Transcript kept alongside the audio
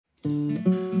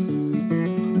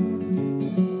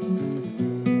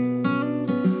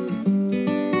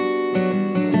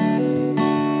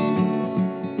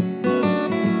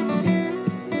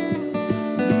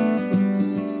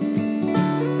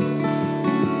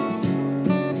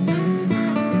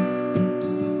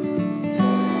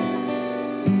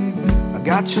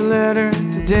Got your letter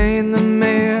today in the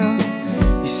mail.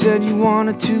 You said you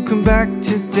wanted to come back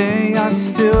today. I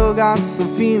still got some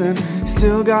feeling,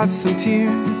 still got some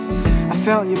tears. I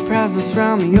felt your presence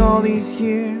around me all these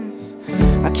years.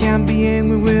 I can't be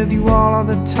angry with you all of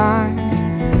the time.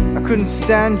 I couldn't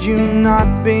stand you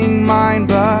not being mine,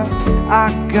 but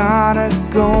I gotta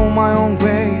go my own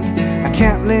way. I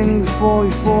can't linger for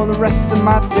you for the rest of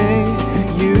my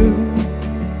days. You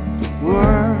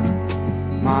were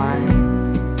mine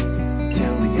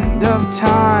of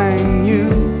time. You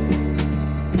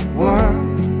were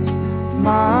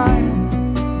mine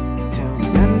till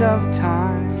the end of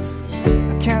time.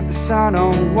 I can't decide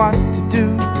on what to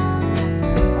do.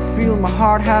 I feel my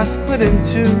heart has split in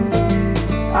two.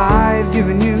 I've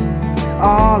given you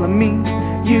all of me.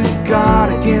 You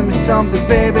gotta give me something,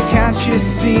 baby. Can't you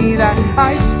see that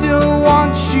I still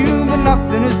want you, but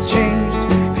nothing has changed?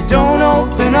 If you don't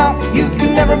open up, you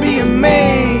can never be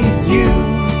amazed.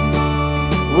 You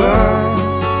were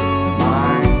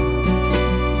mine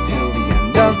till the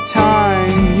end of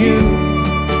time. You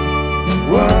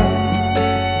were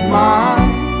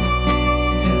mine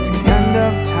till the end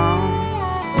of time.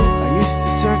 I used to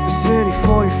search the city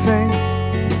for your face.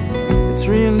 It's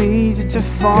really easy to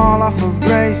fall off of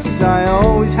grace. I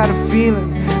always had a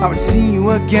feeling I would see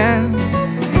you again.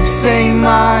 Same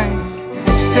eyes,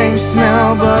 same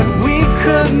smell, but we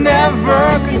could never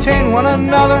contain one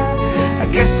another. I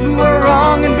guess we were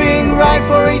wrong in being right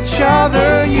for each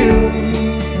other. You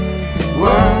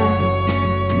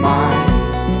were mine